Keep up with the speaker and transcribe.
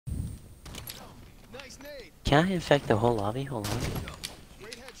Can I infect the whole lobby? Hold on.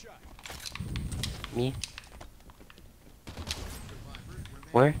 Me?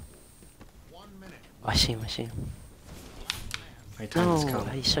 Where? Oh, I see him, I see him. My time has No, come.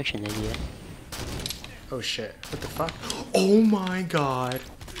 he's such an idiot. Oh shit. What the fuck? Oh my god.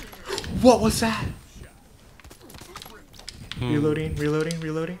 What was that? Reloading, reloading,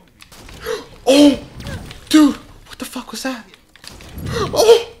 reloading. Oh! Dude! What the fuck was that?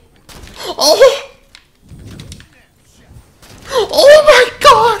 Oh! Oh! Oh my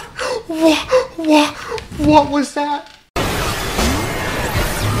god! What was that?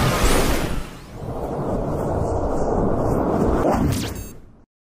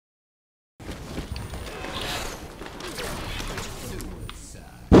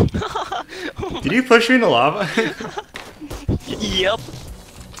 Did you push me in the lava? Yep.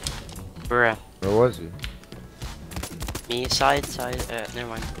 Bruh. Where was he? Me, side, never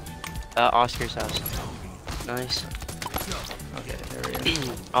mind. Oscar's house. Nice. Okay, there we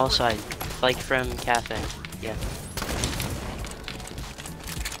go. All side. Like from cafe. Yeah.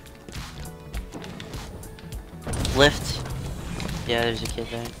 Lift. Yeah, there's a kid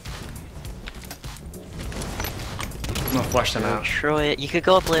there. I'm gonna flush them out. Troy, you could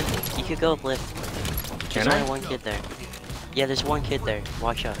go up lift. You could go up lift. Can There's I? only one kid there. Yeah, there's one kid there.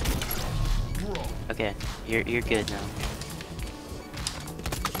 Watch out. Okay, you're good now.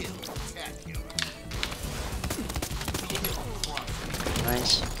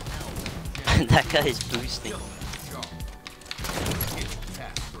 Nice. That guy is boosting.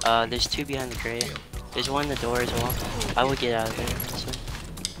 There's two behind the crate. There's one in the door as well. I would get out of there. Honestly.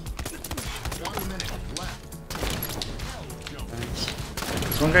 Nice.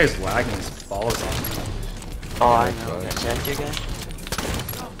 This one guy's lagging his balls off. Oh, I know. Is that your guy?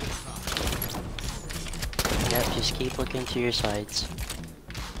 Yep, just keep looking to your sides.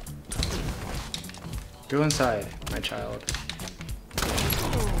 Go inside, my child.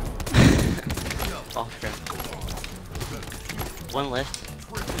 Off front. One lift.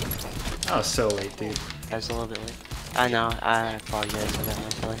 That was so late, dude. That was a little bit late. I know, I apologize for that, my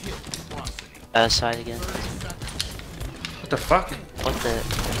fella. Side again. What the fuck? What the?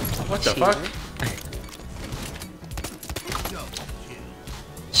 What the Excuse fuck? me?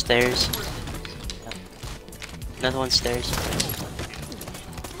 Stairs. Yep. Another one stairs.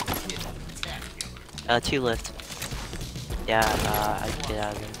 Two lift. Yeah, I can get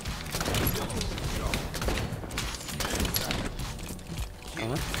out of there.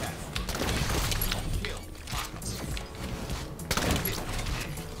 Huh?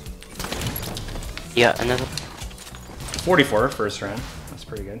 Yeah, another. 44 first round. That's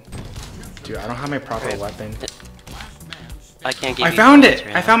pretty good. Dude, I don't have my proper weapon. I can't give I you found bullets it!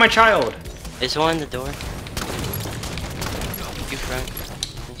 right I now. found my child! There's one in the door. You front.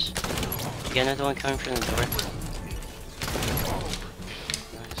 Nice. You got another one coming from the door.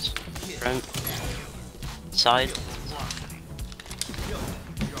 Nice. Front. Side.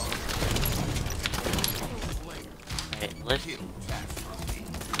 Alright, lift.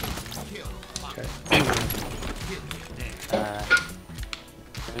 Okay.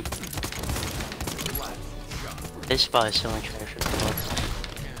 This spot is so much better for the bullets.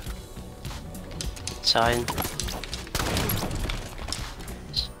 Side.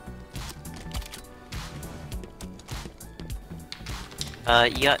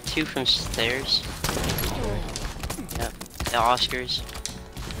 You got two from stairs. Yep. The Oscars.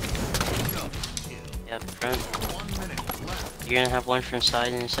 Yep, front. You're gonna have one from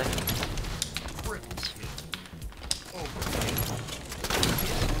side in a second.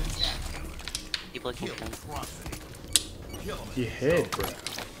 Keep looking front. You hid, bro.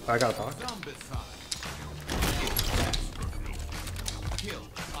 I got a box.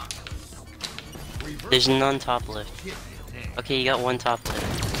 There's none top left. Okay, you got one top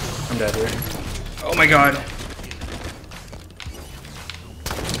left. I'm dead here. Oh my god.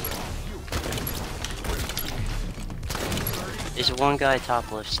 There's one guy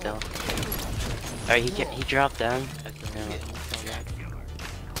top left still. Alright, he dropped down. Okay, no,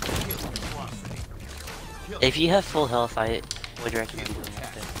 if you have full health, I would recommend doing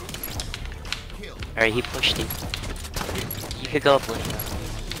that. Alright, he pushed you. You could go up left now.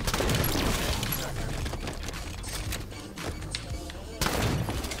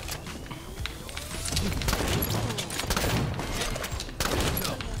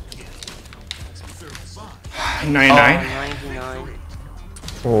 Oh, 99. 99.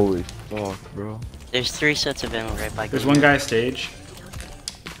 Holy fuck, bro. There's 3 sets of ammo right by There's you. one guy stage.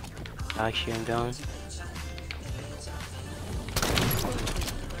 Actually, I'm going.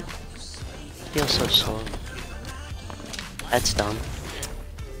 Feels so slow. That's dumb.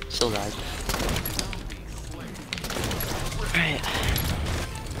 Still died. Alright.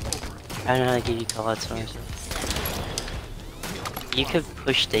 I don't know how to give you callouts, honestly. You could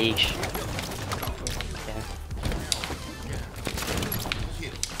push stage. Okay.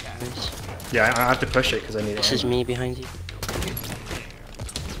 Nice. Yeah, I have to push it because I need This ammo. is me behind you.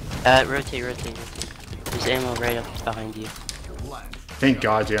 Rotate. There's ammo right up behind you. Thank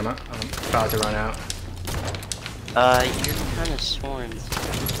God, dude. I'm about to run out. You're kind of swarmed.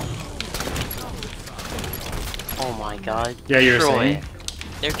 Oh my God. Yeah, you were Troy. saying?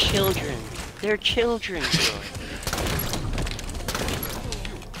 They're children. They're children, Troy.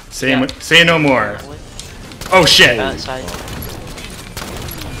 Say no more. What? Oh shit! Outside.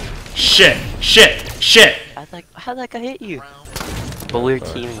 Shit! How'd that guy hit you? But we're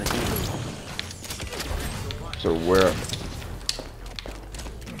teaming with you. So where?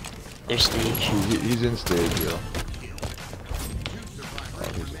 They're stage. He's in stage, yo.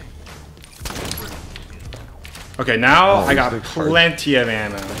 Okay, now Oh, I got he's like plenty of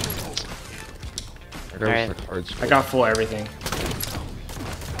ammo. I I got full everything.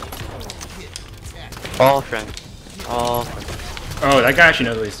 All front. All front. Oh, that guy actually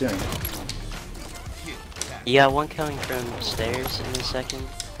knows what he's doing. You got one coming from stairs in a second.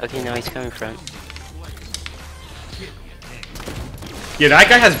 Okay, no, he's coming front. Yeah, that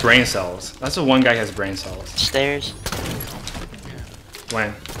guy has brain cells. That's the one guy who has brain cells. Stairs.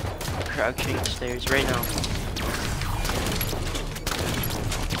 When? Crouching stairs right now.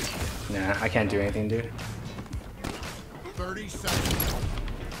 Nah, I can't do anything, dude. 30 seconds.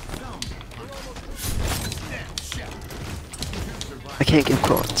 I can't give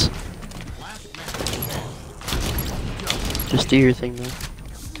quads. Just do your thing, man.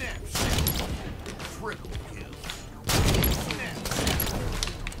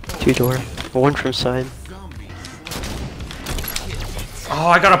 Two door. One from side. Oh,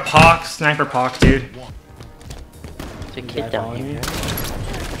 I got a POC, sniper POC, dude. There's a kid down here.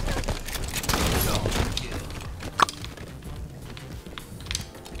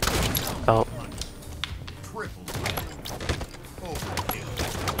 Oh.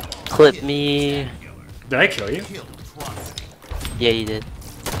 Clip me. Did I kill you? Yeah, you did.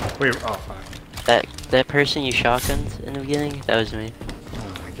 Wait, oh fuck. That person you shotgunned in the beginning, that was me.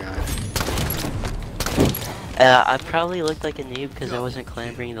 Oh my god. I probably looked like a noob because I wasn't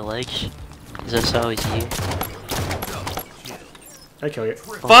clambering the ledge. Because I saw it was you. Did I kill you?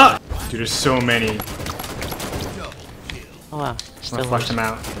 Fuck! Dude, there's so many. Oh wow, I'm still gonna flush worse. them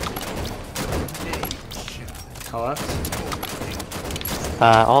out. Call up.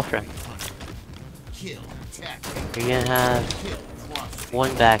 All front. You're gonna have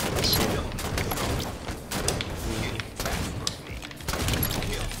one back soon.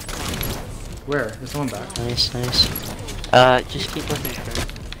 Where? There's one back. Nice. Just keep looking for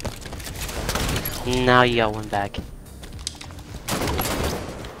it. Now you got one back.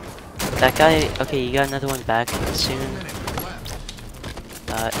 That guy, okay, you got another one back soon.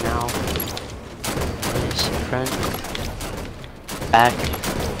 Now. Nice, front. Back.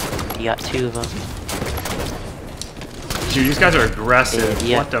 You got two of them. Dude, these guys are aggressive.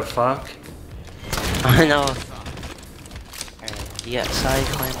 Yeah. What the fuck? I know. Alright, you got side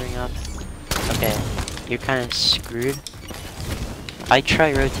clambering up. Okay, you're kind of screwed. I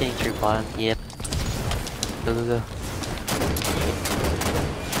try rotating through bottom. Yep. Go.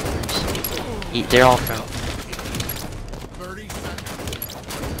 Nice. They're all front. 30 seconds.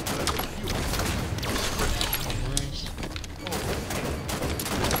 Nice.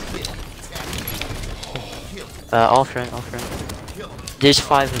 All front. There's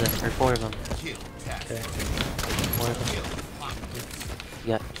 5 of them, or 4 of them. Okay. 4 of them.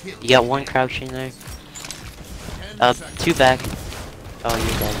 You got one crouching there. 2 back. Oh,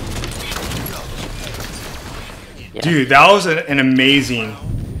 you're dead. Yeah. Dude, that was an amazing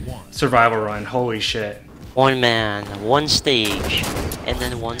survival run. Holy shit. 1 man, 1 stage, and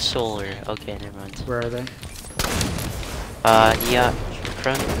then 1 solar. Okay, never mind. Where are they? Yeah,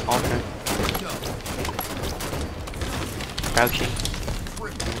 front, all front. Crouching.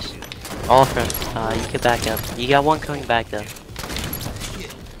 Nice. All front. You can back up. You got 1 coming back though.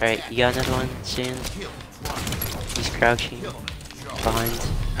 Alright, you got another one soon. He's crouching. Behind.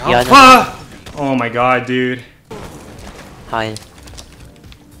 You got another Oh my god, dude. hide.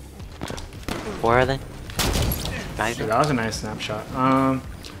 Where are they? Dude, that was a nice snapshot.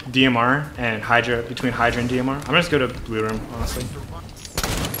 DMR and Hydra, between Hydra and DMR. I'm gonna just go to blue room, honestly.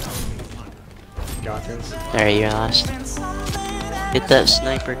 Got this. Alright, you're last. Get that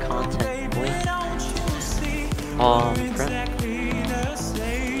sniper content, boy. All front.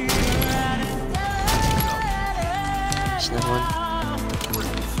 There's another one.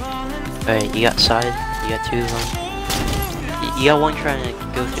 Alright, you got side. You got 2 of them. You got one trying to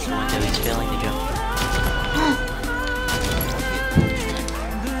go through the window, he's failing to jump.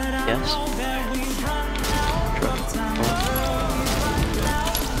 Yes?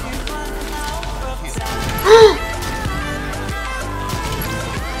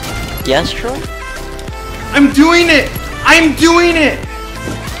 Yes, Troy? I'm doing it! I'm doing it!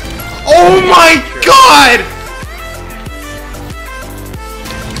 Oh my god!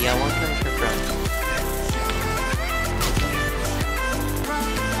 Yeah, one coming from front.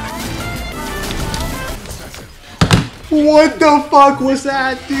 What the fuck was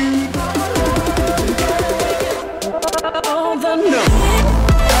that, dude?